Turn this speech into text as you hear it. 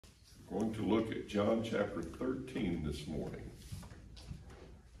going to look at John chapter 13 this morning.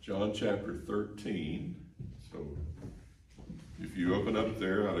 John chapter 13. So if you open up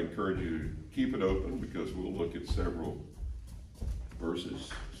there, I'd encourage you to keep it open because we'll look at several verses,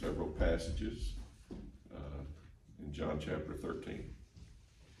 several passages in John chapter 13.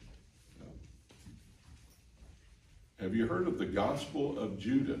 Have you heard of the Gospel of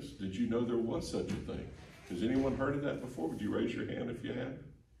Judas? Did you know there was such a thing? Has anyone heard of that before? Would you raise your hand if you have?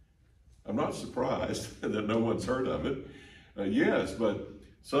 I'm not surprised that no one's heard of it. Yes, but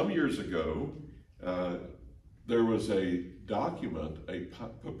some years ago, there was a document, a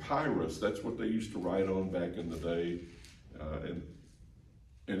papyrus. That's what they used to write on back in the day.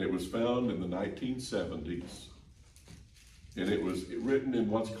 And it was found in the 1970s. And it was written in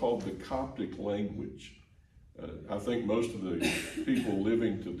what's called the Coptic language. I think most of the people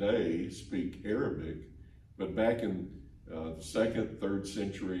living today speak Arabic, but back in the 2nd, 3rd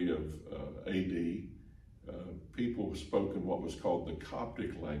century of AD, people spoke in what was called the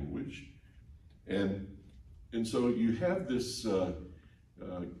Coptic language. And so you have this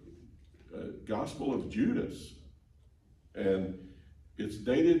Gospel of Judas, and it's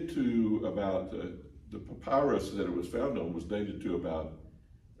dated to about, the papyrus that it was found on was dated to about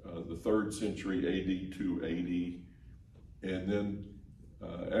the 3rd century AD 280, and then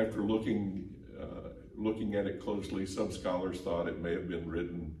after looking at it closely, some scholars thought it may have been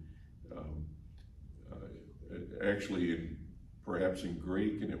written actually perhaps in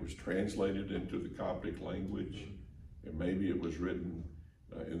Greek, and it was translated into the Coptic language, and maybe it was written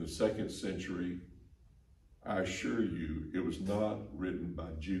in the 2nd century. I assure you, it was not written by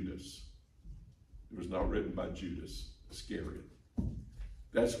Judas. It was not written by Judas Iscariot.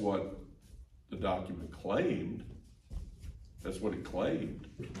 That's what the document claimed. That's what it claimed.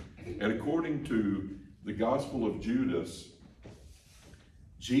 And according to the Gospel of Judas,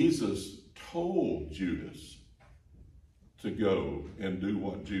 Jesus told Judas to go and do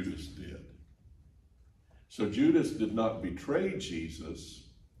what Judas did. So Judas did not betray Jesus.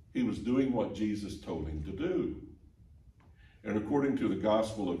 He was doing what Jesus told him to do. And according to the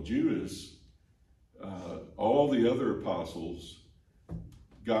Gospel of Judas, all the other apostles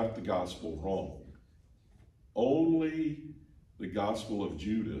got the gospel wrong. Only the Gospel of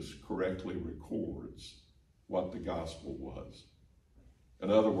Judas correctly records what the gospel was.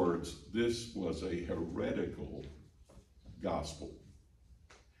 In other words, this was a heretical gospel.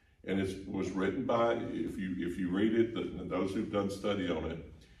 And it was written by, if you read it, and those who've done study on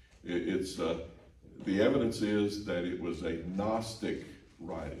it, the evidence is that it was a Gnostic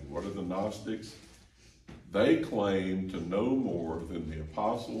writing. What are the Gnostics? They claim to know more than the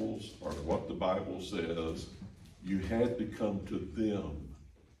apostles or what the Bible says. You had to come to them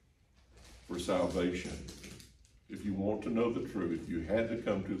for salvation. If you want to know the truth, you had to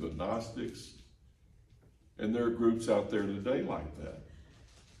come to the Gnostics. And there are groups out there today like that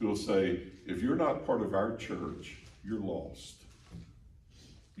who will say, if you're not part of our church, you're lost.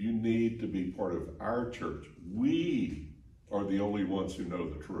 You need to be part of our church. We are the only ones who know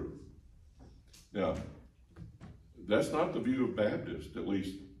the truth. Now, that's not the view of Baptists, at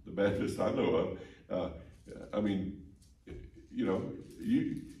least the Baptists I know of. I mean, you know,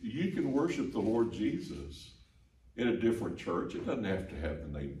 you can worship the Lord Jesus in a different church. It doesn't have to have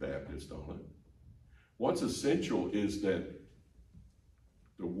the name Baptist on it. What's essential is that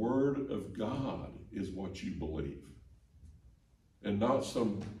the Word of God is what you believe, and not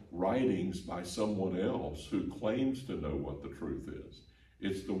some writings by someone else who claims to know what the truth is.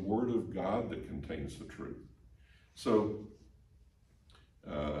 It's the Word of God that contains the truth. So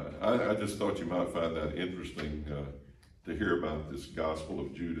I just thought you might find that interesting to hear about this Gospel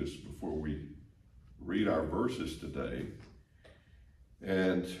of Judas before we read our verses today.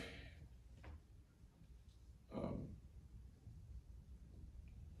 And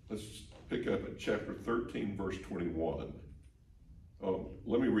let's pick up at chapter 13, verse 21. Oh,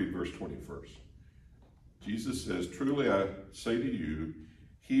 let me read verse 20 first. Jesus says, "Truly I say to you,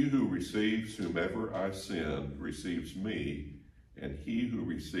 he who receives whomever I send receives me, and he who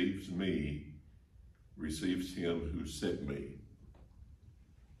receives me receives him who sent me."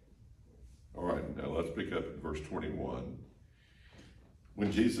 All right, now let's pick up at verse 21.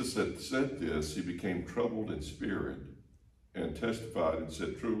 When Jesus had said this, he became troubled in spirit and testified and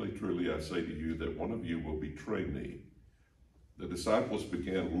said, "Truly, truly, I say to you that one of you will betray me." The disciples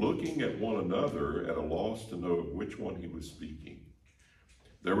began looking at one another at a loss to know of which one he was speaking.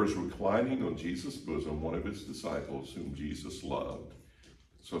 There was reclining on Jesus' bosom one of his disciples whom Jesus loved.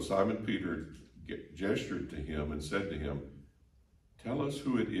 So Simon Peter gestured to him and said to him, "Tell us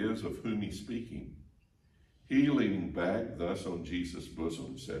who it is of whom he's speaking." He, leaning back thus on Jesus'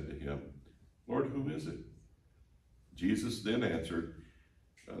 bosom, said to him, Lord, who is it? Jesus then answered,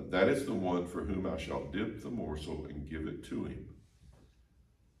 that is the one for whom I shall dip the morsel and give it to him.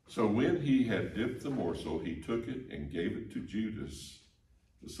 So when he had dipped the morsel, he took it and gave it to Judas,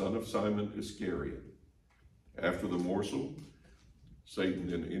 the son of Simon Iscariot. After the morsel,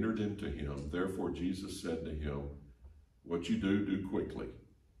 Satan then entered into him. Therefore Jesus said to him, what you do, do quickly.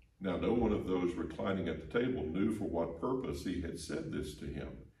 Now no one of those reclining at the table knew for what purpose he had said this to him.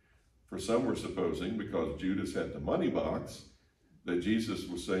 For some were supposing, because Judas had the money box, that Jesus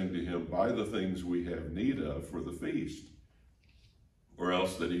was saying to him, buy the things we have need of for the feast, or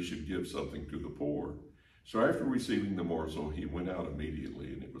else that he should give something to the poor. So after receiving the morsel, he went out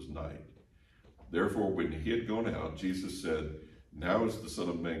immediately, and it was night. Therefore, when he had gone out, Jesus said, now is the Son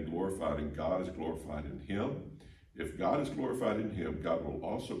of Man glorified, and God is glorified in him. If God is glorified in him, God will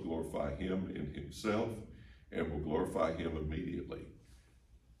also glorify him in himself, and will glorify him immediately.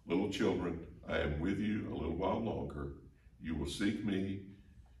 Little children, I am with you a little while longer. You will seek me,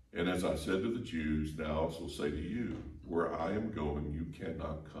 and as I said to the Jews, now I also say to you, where I am going, you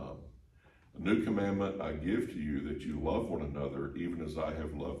cannot come. A new commandment I give to you, that you love one another, even as I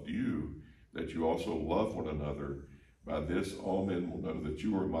have loved you, that you also love one another. By this all men will know that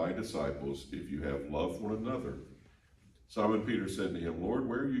you are my disciples, if you have loved one another. Simon Peter said to him, Lord,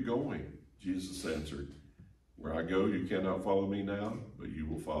 where are you going? Jesus answered, where I go, you cannot follow me now, but you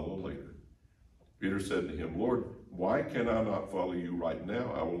will follow later. Peter said to him, Lord, why can I not follow you right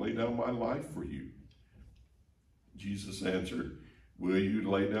now? I will lay down my life for you. Jesus answered, will you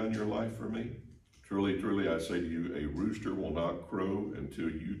lay down your life for me? Truly, truly, I say to you, a rooster will not crow until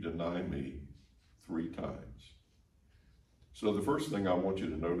you deny me 3 times. So the first thing I want you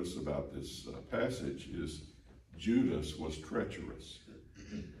to notice about this passage is Judas was treacherous.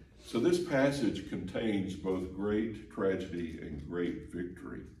 So this passage contains both great tragedy and great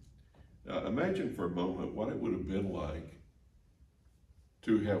victory. Now imagine for a moment what it would have been like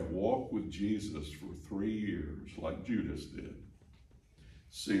to have walked with Jesus for 3 years like Judas did.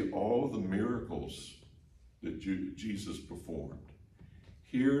 See all the miracles that Jesus performed.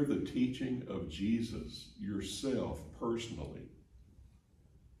 Hear the teaching of Jesus yourself personally.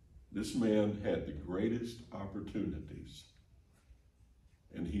 This man had the greatest opportunities,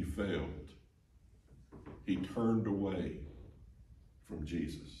 and he failed. He turned away from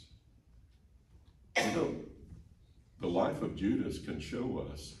Jesus. You know, the life of Judas can show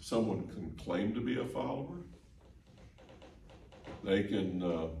us someone can claim to be a follower. They can,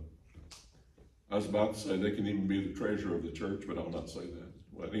 I was about to say they can even be the treasurer of the church, but I'll not say that.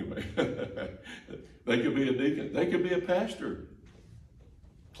 Well, anyway, they could be a deacon. They could be a pastor.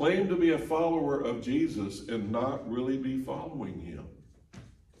 Claim to be a follower of Jesus and not really be following him,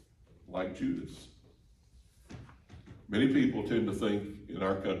 like Judas. Many people tend to think in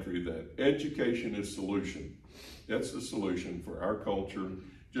our country that education is the solution. That's the solution for our culture.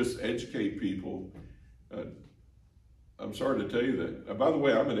 Just educate people. I'm sorry to tell you that. By the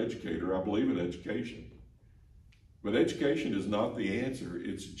way, I'm an educator. I believe in education. But education is not the answer.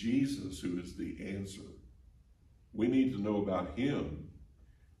 It's Jesus who is the answer. We need to know about him.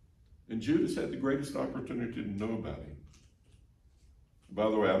 And Judas had the greatest opportunity to know about him. By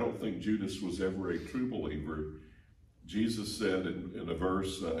the way, I don't think Judas was ever a true believer. Jesus said in a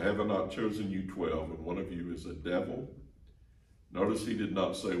verse, have I not chosen you 12, and one of you is a devil? Notice he did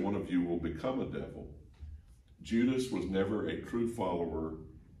not say one of you will become a devil. Judas was never a true follower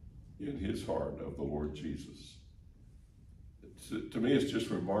in his heart of the Lord Jesus. To me, it's just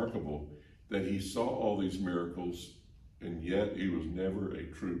remarkable that he saw all these miracles, and yet he was never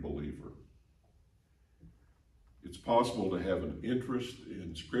a true believer. It's possible to have an interest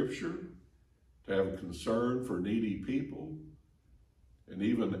in Scripture, to have a concern for needy people, and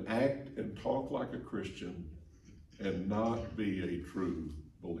even act and talk like a Christian and not be a true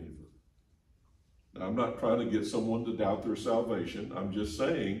believer. Now, I'm not trying to get someone to doubt their salvation. I'm just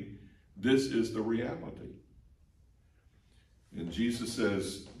saying this is the reality. And Jesus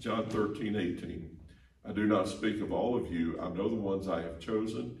says, John 13:18, I do not speak of all of you. I know the ones I have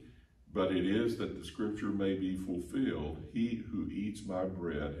chosen, but it is that the scripture may be fulfilled. He who eats my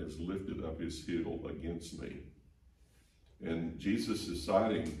bread has lifted up his heel against me. And Jesus is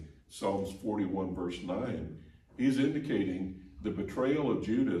citing Psalms 41 verse 9. He's indicating the betrayal of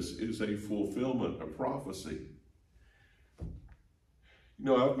Judas is a fulfillment of prophecy. You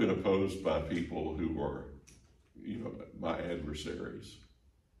know, I've been opposed by people who are, my adversaries.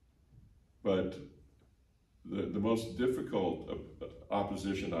 But the most difficult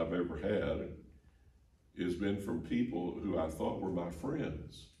opposition I've ever had has been from people who I thought were my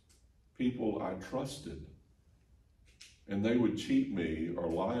friends, people I trusted. and they would cheat me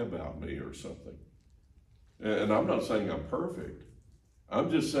or lie about me or something. And I'm not saying I'm perfect. I'm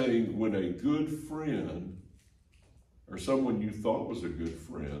just saying when a good friend or someone you thought was a good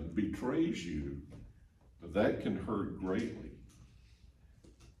friend betrays you, that can hurt greatly.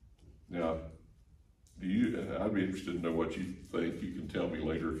 Now, I'd be interested to know what you think. You can tell me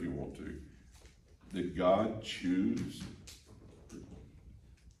later if you want to. Did God choose,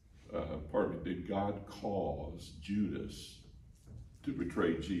 did God cause Judas to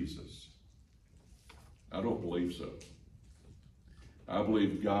betray Jesus? I don't believe so. I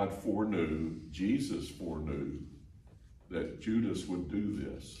believe God foreknew, Jesus foreknew, that Judas would do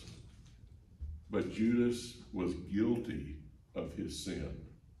this. But Judas was guilty of his sin.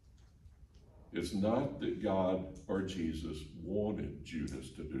 It's not that God or Jesus wanted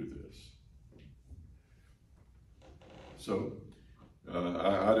Judas to do this. So,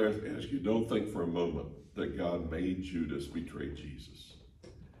 I'd ask you, don't think for a moment that God made Judas betray Jesus.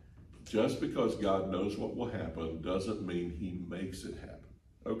 Just because God knows what will happen doesn't mean he makes it happen.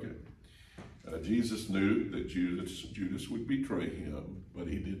 Okay. Jesus knew that Judas would betray him, but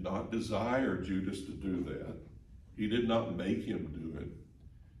he did not desire Judas to do that. He did not make him do it.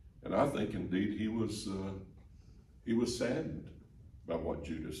 And I think indeed he was saddened by what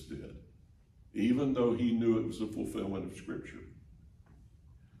Judas did, even though he knew it was a fulfillment of Scripture.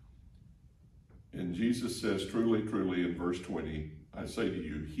 And Jesus says, truly, truly, in verse 20, I say to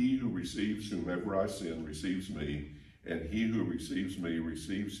you, he who receives whomever I send receives me, and he who receives me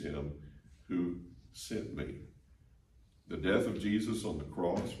receives him who sent me. The death of Jesus on the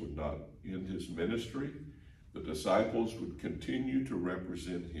cross would not end his ministry. The disciples would continue to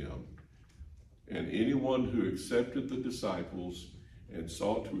represent him. And anyone who accepted the disciples and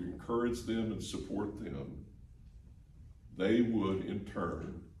sought to encourage them and support them, they would in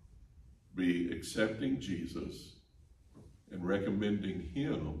turn be accepting Jesus and recommending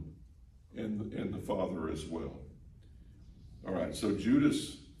him and the Father as well. All right, so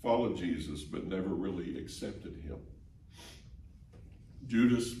Judas followed Jesus but never really accepted him.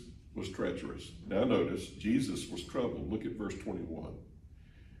 Judas was treacherous. Now notice, Jesus was troubled. Look at verse 21.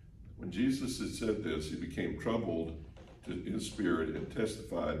 When Jesus had said this, he became troubled in spirit and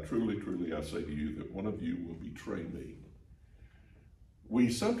testified, truly, truly, I say to you that one of you will betray me. We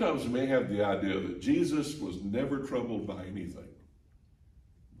sometimes may have the idea that Jesus was never troubled by anything.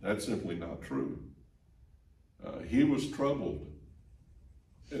 That's simply not true. He was troubled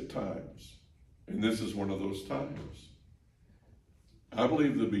at times, and this is one of those times. I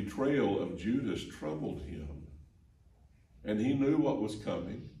believe the betrayal of Judas troubled him, and he knew what was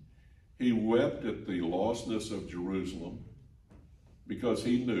coming. He wept at the lostness of Jerusalem because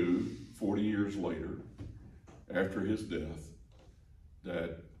he knew 40 years later, after his death,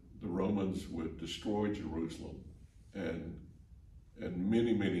 that the Romans would destroy Jerusalem and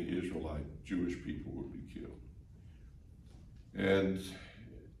many, many Israelite Jewish people would be killed. And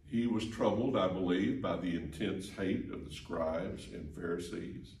he was troubled, I believe, by the intense hate of the scribes and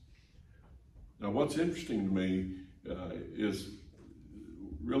Pharisees. Now, what's interesting to me is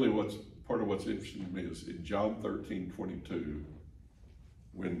really part of what's interesting to me is in John 13:22,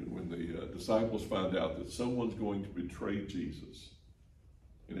 when the disciples find out that someone's going to betray Jesus.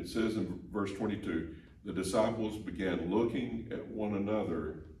 And it says in verse 22, the disciples began looking at one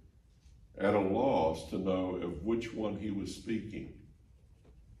another at a loss to know of which one he was speaking.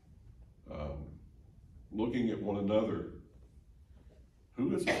 Looking at one another,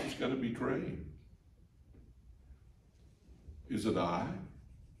 who is it that's going to betray him? Is it I?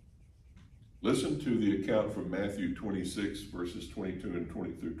 Listen to the account from Matthew 26, verses 22 and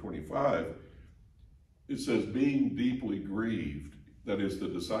 20 through 25. It says, being deeply grieved, that is the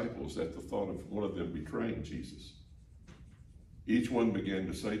disciples, at the thought of one of them betraying Jesus. Each one began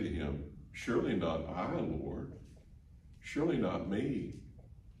to say to him, surely not I, Lord, surely not me.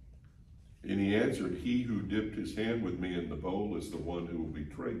 And he answered, he who dipped his hand with me in the bowl is the one who will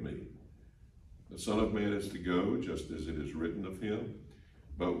betray me. The Son of Man is to go, just as it is written of him.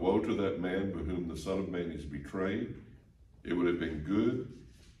 But woe to that man by whom the Son of Man is betrayed. It would have been good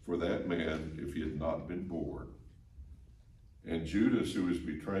for that man if he had not been born. And Judas, who was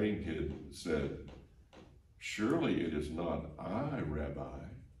betraying him, said, surely it is not I, Rabbi.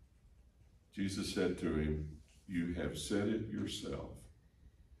 Jesus said to him, you have said it yourself.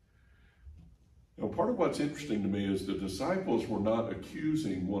 Now, part of what's interesting to me is the disciples were not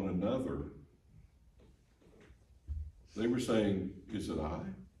accusing one another. They were saying, is it I?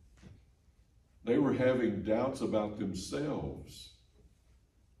 They were having doubts about themselves.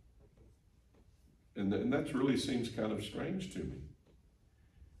 And that really seems kind of strange to me.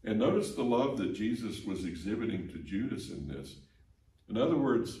 And notice the love that Jesus was exhibiting to Judas in this. In other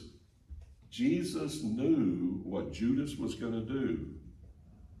words, Jesus knew what Judas was going to do.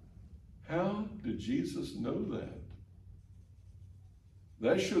 How did Jesus know that?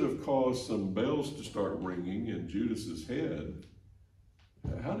 That should have caused some bells to start ringing in Judas's head.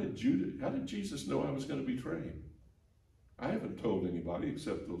 How did Jesus know I was going to betray him? I haven't told anybody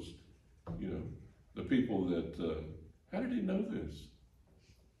except those, the people that, how did he know this?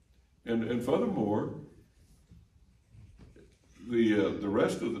 And furthermore, the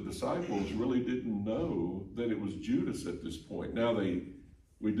rest of the disciples really didn't know that it was Judas at this point. Now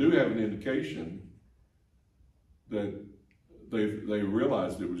we do have an indication that they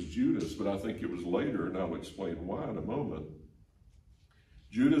realized it was Judas, but I think it was later, and I'll explain why in a moment.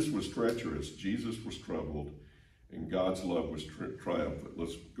 Judas was treacherous, Jesus was troubled, and God's love was triumphant.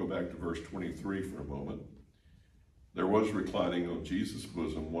 Let's go back to verse 23 for a moment. There was reclining on Jesus'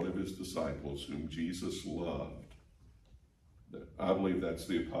 bosom one of his disciples whom Jesus loved. I believe that's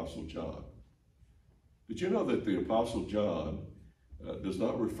the Apostle John. Did you know that the Apostle John does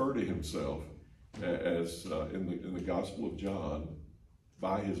not refer to himself as in the Gospel of John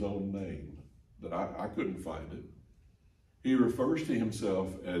by his own name? That I couldn't find it. He refers to himself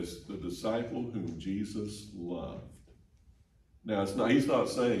as the disciple whom Jesus loved. Now, he's not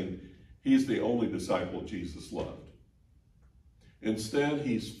saying he's the only disciple Jesus loved. Instead,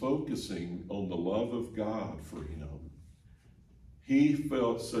 he's focusing on the love of God for him. He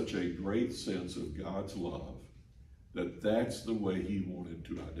felt such a great sense of God's love that that's the way he wanted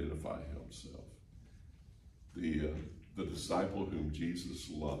to identify himself. The disciple whom Jesus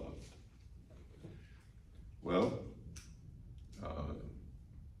loved. Well,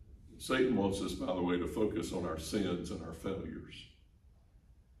 Satan wants us, by the way, to focus on our sins and our failures.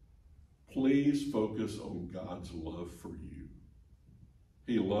 Please focus on God's love for you.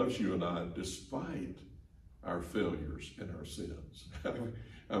 He loves you and I despite our failures and our sins.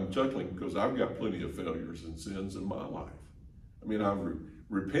 I'm chuckling because I've got plenty of failures and sins in my life. I mean, I'm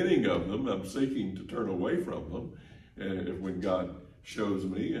repenting of them. I'm seeking to turn away from them, and when God shows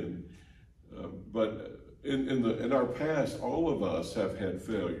me. But in our past, all of us have had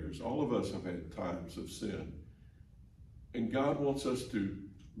failures. All of us have had times of sin, and God wants us to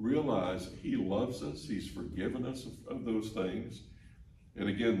realize He loves us. He's forgiven us of those things. And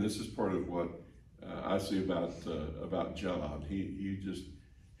again, this is part of what I see about John. He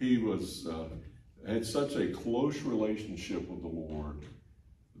had such a close relationship with the Lord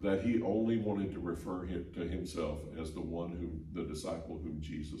that he only wanted to refer to himself as the disciple whom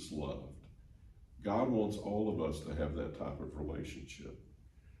Jesus loved. God wants all of us to have that type of relationship.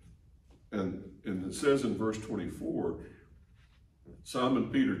 And it says in verse 24, Simon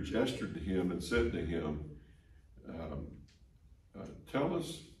Peter gestured to him and said to him, tell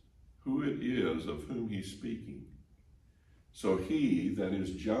us who it is of whom he's speaking. So he, that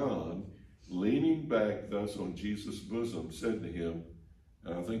is John, leaning back thus on Jesus' bosom, said to him,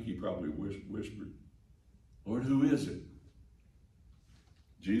 and I think he probably whispered, Lord, who is it?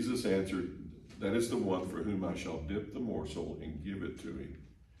 Jesus answered, that is the one for whom I shall dip the morsel and give it to him.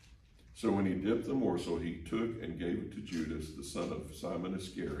 So when he dipped the morsel, he took and gave it to Judas, the son of Simon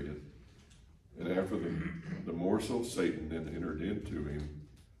Iscariot. And after the morsel, Satan then entered into him.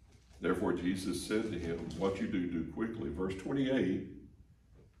 Therefore Jesus said to him, what you do quickly. Verse 28,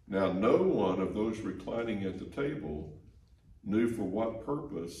 now no one of those reclining at the table knew for what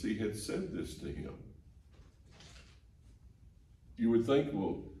purpose he had said this to him. You would think,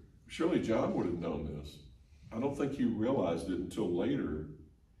 well, surely John would have known this. I don't think he realized it until later.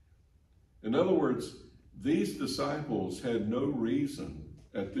 In other words, these disciples had no reason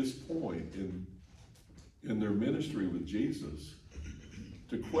at this point in their ministry with Jesus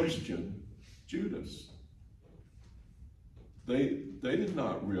to question Judas. They did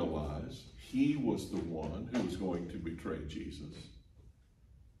not realize he was the one who was going to betray Jesus.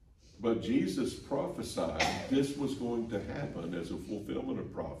 But Jesus prophesied this was going to happen as a fulfillment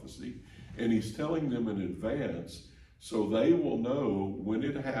of prophecy, and he's telling them in advance so they will know when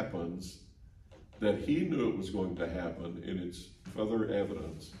it happens that he knew it was going to happen, and it's further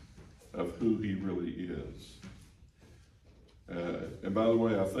evidence of who he really is. And by the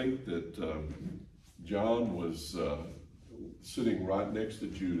way, I think that John was sitting right next to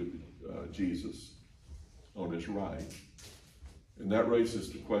Jesus on his right. And that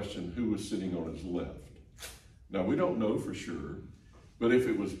raises the question, who was sitting on his left? Now, we don't know for sure, but if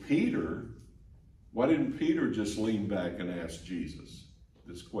it was Peter, why didn't Peter just lean back and ask Jesus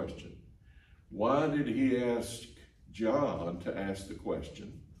this question? Why did he ask John to ask the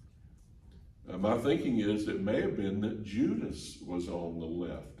question? My thinking is it may have been that Judas was on the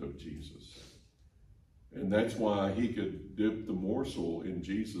left of Jesus. And that's why he could dip the morsel in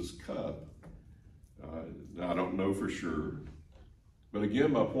Jesus' cup. I don't know for sure. But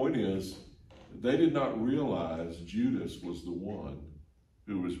again, my point is, they did not realize Judas was the one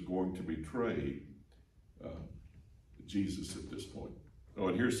who was going to betray Jesus at this point. Oh,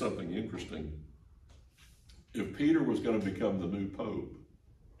 and here's something interesting. If Peter was going to become the new pope,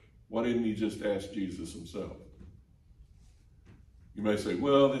 why didn't he just ask Jesus himself? You may say,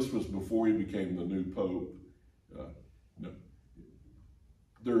 well, this was before he became the new pope. No.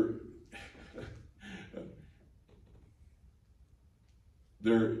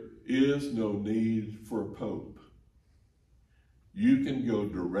 There is no need for a pope. You can go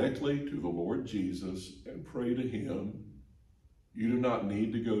directly to the Lord Jesus and pray to him. You do not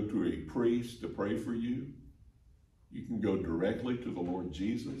need to go to a priest to pray for you. You can go directly to the Lord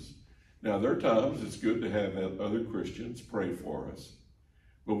Jesus. Now, there are times it's good to have other Christians pray for us,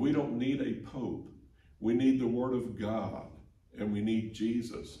 but we don't need a pope. We need the Word of God, and we need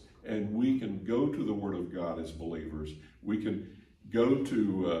Jesus. And we can go to the Word of God as believers. We can go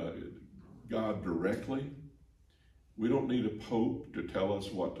to God directly. We don't need a pope to tell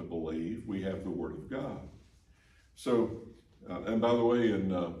us what to believe. We have the Word of God. So, and by the way,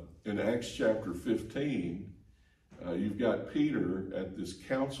 in Acts chapter 15, you've got Peter at this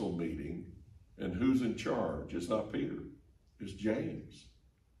council meeting, and who's in charge? It's not Peter, it's James.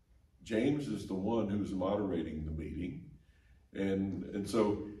 James is the one who's moderating the meeting. And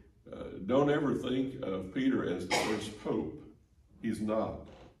so don't ever think of Peter as the first pope. He's not.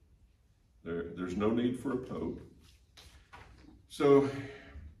 There's no need for a pope. So,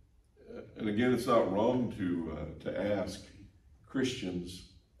 and again, it's not wrong to ask Christians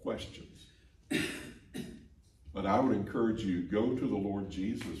questions. But I would encourage you, go to the Lord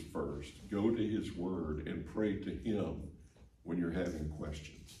Jesus first. Go to his word and pray to him when you're having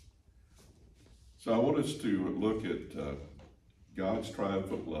questions. So I want us to look at God's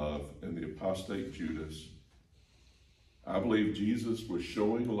triumphant love and the apostate Judas. I believe Jesus was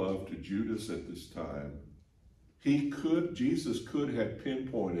showing love to Judas at this time. Jesus could have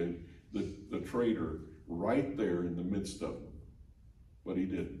pinpointed the traitor right there in the midst of them, but he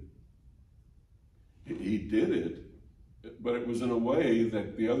didn't. He did it, but it was in a way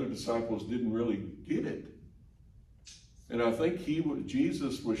that the other disciples didn't really get it. And I think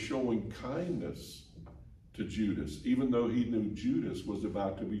Jesus was showing kindness to Judas, even though he knew Judas was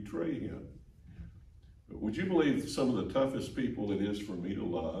about to betray him. But would you believe some of the toughest people it is for me to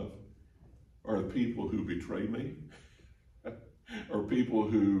love are the people who betray me, or people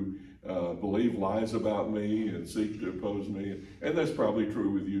who believe lies about me and seek to oppose me? And that's probably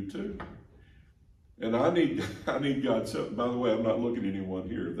true with you too. And I need God's help. By the way, I'm not looking at anyone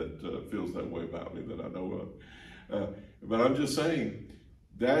here that feels that way about me that I know of. But I'm just saying,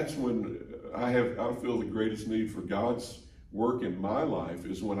 that's when I feel the greatest need for God's work in my life,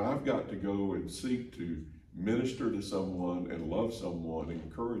 is when I've got to go and seek to minister to someone and love someone,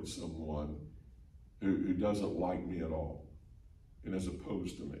 encourage someone who doesn't like me at all and is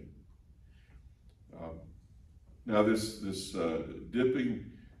opposed to me. Now this dipping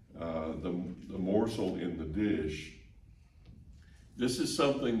the morsel in the dish, this is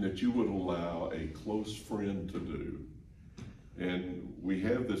something that you would allow a close friend to do. And we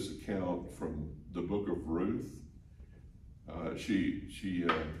have this account from the book of Ruth. She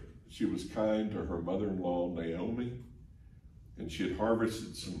was kind to her mother-in-law Naomi, and she had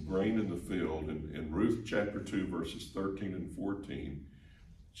harvested some grain in the field. In Ruth chapter 2, verses 13 and 14,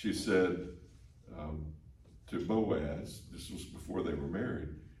 she said to Boaz, this was before they were married,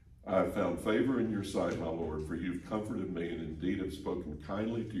 I have found favor in your sight, my Lord, for you've comforted me, and indeed have spoken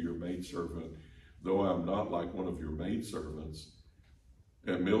kindly to your maidservant, though I am not like one of your maidservants.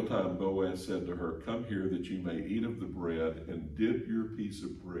 At mealtime, Boaz said to her, come here that you may eat of the bread, and dip your piece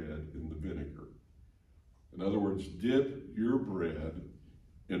of bread in the vinegar. In other words, dip your bread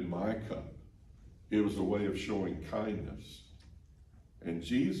in my cup. It was a way of showing kindness. And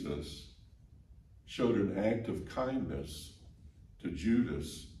Jesus showed an act of kindness to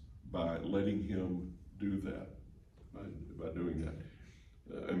Judas by letting him do that, by doing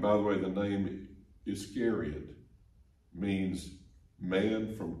that. And by the way, the name Iscariot means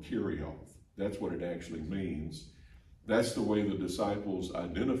man from Kerioth. That's what it actually means. That's the way the disciples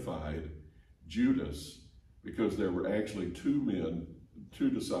identified Judas, because there were actually two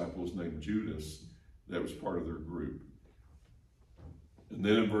disciples named Judas that was part of their group. And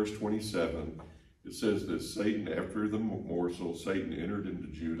then in verse 27, it says that Satan, after the morsel, Satan entered into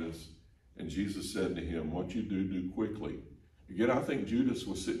Judas, and Jesus said to him, what you do, do quickly. Again, I think Judas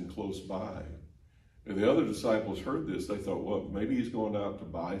was sitting close by. And the other disciples heard this. They thought, well, maybe he's going out to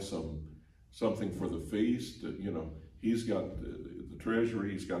buy something for the feast. You know, he's got the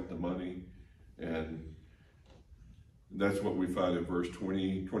treasury, he's got the money. And that's what we find in verse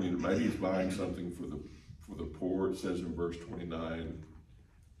 20. Maybe he's buying something for the poor. It says in verse 29.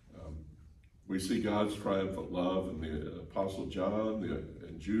 We see God's triumphant love in the Apostle John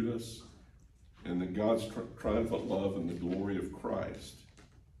and Judas, and then God's triumphant love in the glory of Christ.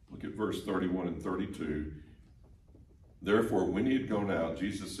 Look at verse 31 and 32. Therefore, when he had gone out,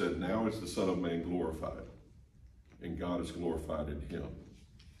 Jesus said, now is the Son of Man glorified, and God is glorified in him.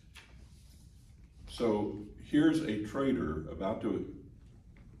 So here's a traitor about to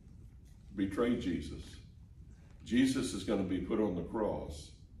betray Jesus. Jesus is going to be put on the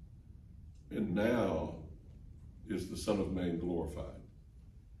cross, and now is the Son of Man glorified.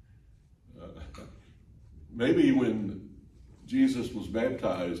 Maybe when Jesus was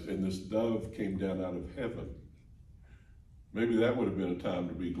baptized and this dove came down out of heaven, maybe that would have been a time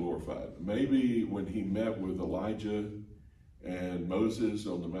to be glorified. Maybe when he met with Elijah and Moses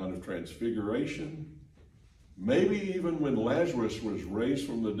on the Mount of Transfiguration, maybe even when Lazarus was raised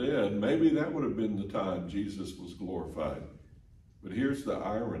from the dead, maybe that would have been the time Jesus was glorified. But here's the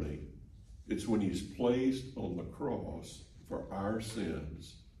irony. It's when he's placed on the cross for our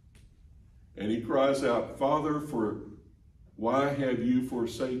sins. And he cries out, Father, why have you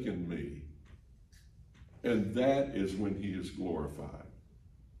forsaken me? And that is when he is glorified.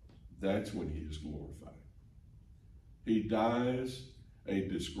 That's when he is glorified. He dies a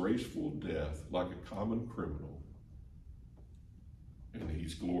disgraceful death like a common criminal, and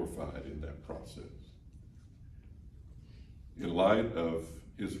he's glorified in that process. In light of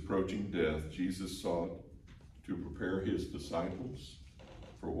his approaching death, Jesus sought to prepare his disciples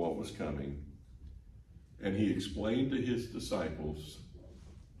for what was coming, and he explained to his disciples.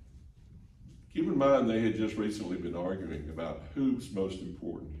 Keep in mind, they had just recently been arguing about who's most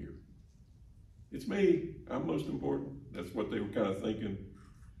important here. It's me, I'm most important. That's what they were kind of thinking.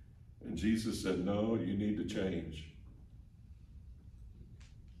 And Jesus said, no, you need to change.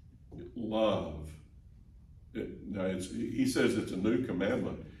 Love. He says it's a new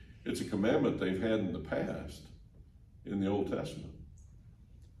commandment. It's a commandment they've had in the past, in the Old Testament.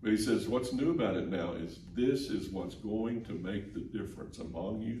 But he says what's new about it now is this is what's going to make the difference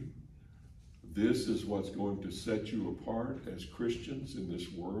among you. This is what's going to set you apart as Christians in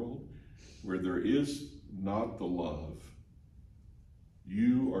this world where there is not the love.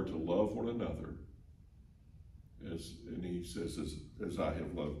 You are to love one another, and he says, as I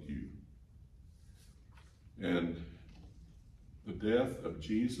have loved you. And the death of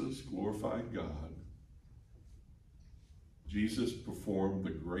Jesus glorified God. Jesus performed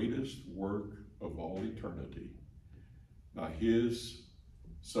the greatest work of all eternity by his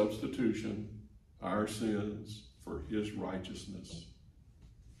substitution, our sins for his righteousness.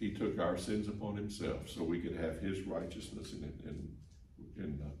 He took our sins upon himself so we could have his righteousness in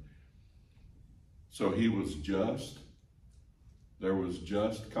so he was just. There was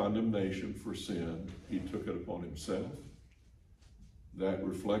just condemnation for sin. He took it upon himself. That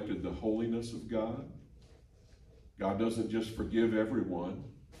reflected the holiness of God. God doesn't just forgive everyone.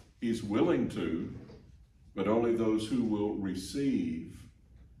 He's willing to, but only those who will receive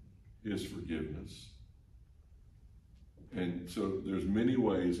his forgiveness. And so there's many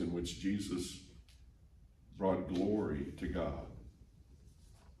ways in which Jesus brought glory to God.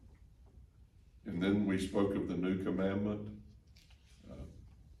 And then we spoke of the new commandment.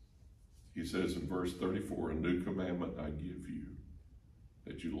 He says in verse 34, a new commandment I give you,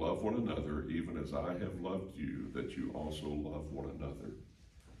 that you love one another, even as I have loved you, that you also love one another.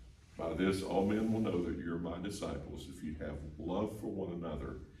 By this, all men will know that you're my disciples, if you have love for one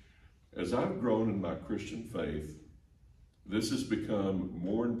another. As I've grown in my Christian faith, this has become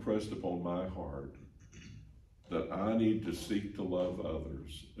more impressed upon my heart that I need to seek to love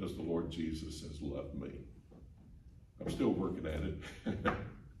others as the Lord Jesus has loved me. I'm still working at it.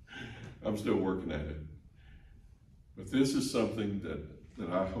 I'm still working at it. But this is something that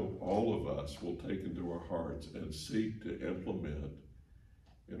I hope all of us will take into our hearts and seek to implement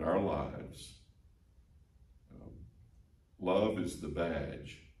in our lives. Love is the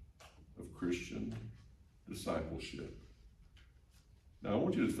badge of Christian discipleship. Now I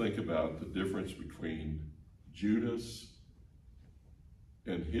want you to think about the difference between Judas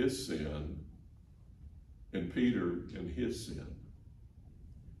and his sin and Peter and his sin.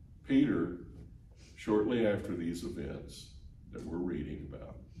 Peter, shortly after these events that we're reading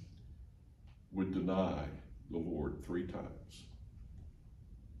about, would deny the Lord 3 times.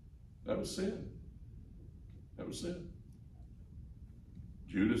 That was sin. That was sin.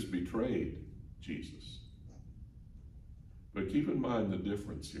 Judas betrayed Jesus. But keep in mind the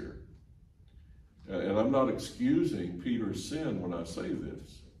difference here. And I'm not excusing Peter's sin when I say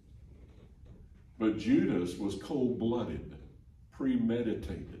this. But Judas was cold-blooded,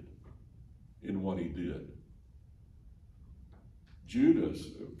 premeditated in what he did.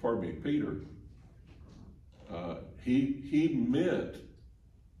 Peter, he meant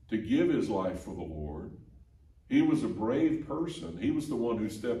to give his life for the Lord. He was a brave person. He was the one who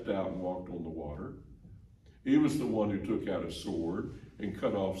stepped out and walked on the water. He was the one who took out a sword and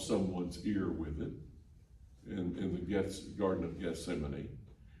cut off someone's ear with it in the Garden of Gethsemane.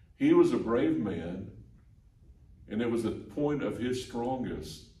 He was a brave man, and it was at the point of his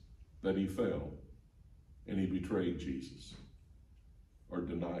strongest that he fell, and he betrayed Jesus, or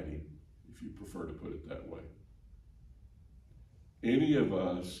denied him, if you prefer to put it that way. Any of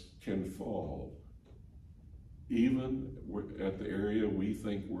us can fall, even at the area we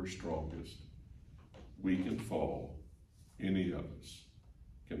think we're strongest. We can fall. Any of us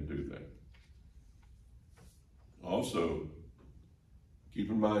can do that. Also, keep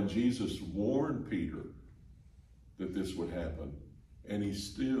in mind, Jesus warned Peter that this would happen, and he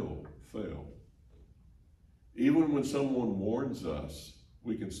still fell. Even when someone warns us,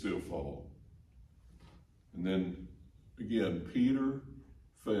 we can still fall. And then, again, Peter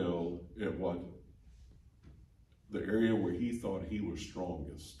fell at the area where he thought he was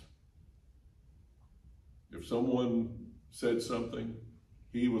strongest. If someone said something,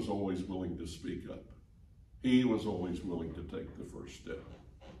 he was always willing to speak up. He was always willing to take the first step.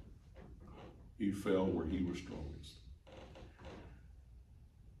 He fell where he was strongest.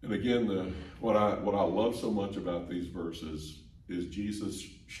 And again, what I love so much about these verses is Jesus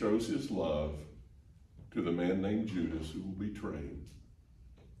shows his love to the man named Judas who will betray him.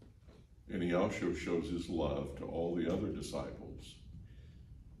 And he also shows his love to all the other disciples.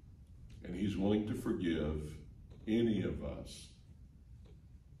 And he's willing to forgive any of us.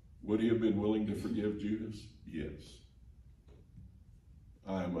 Would he have been willing to forgive Judas? Yes.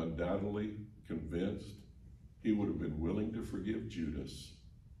 I am undoubtedly convinced he would have been willing to forgive Judas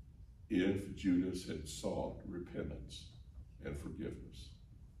if Judas had sought repentance and forgiveness.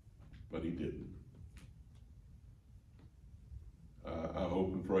 But he didn't. I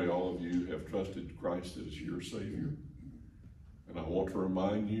hope and pray all of you have trusted Christ as your Savior. And I want to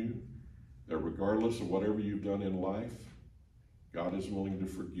remind you that regardless of whatever you've done in life, God is willing to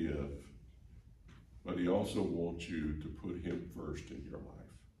forgive, but he also wants you to put him first in your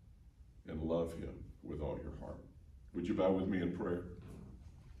life and love him with all your heart. Would you bow with me in prayer?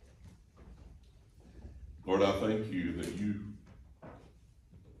 Lord, I thank you that you,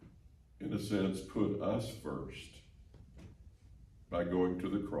 in a sense, put us first by going to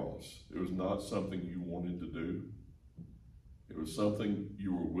the cross. It was not something you wanted to do. It was something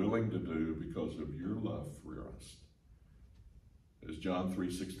you were willing to do because of your love for us. As John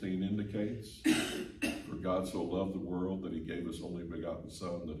 3:16 indicates, for God so loved the world that he gave his only begotten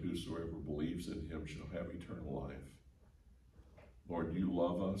Son, that whosoever believes in him shall have eternal life. Lord, you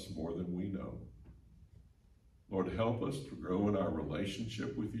love us more than we know. Lord, help us to grow in our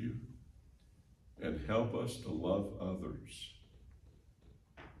relationship with you and help us to love others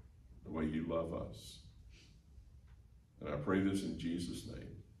the way you love us. And I pray this in Jesus'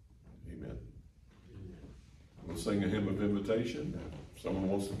 name. Amen. We'll sing a hymn of invitation. If someone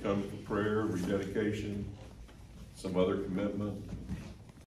wants to come for prayer, rededication, some other commitment,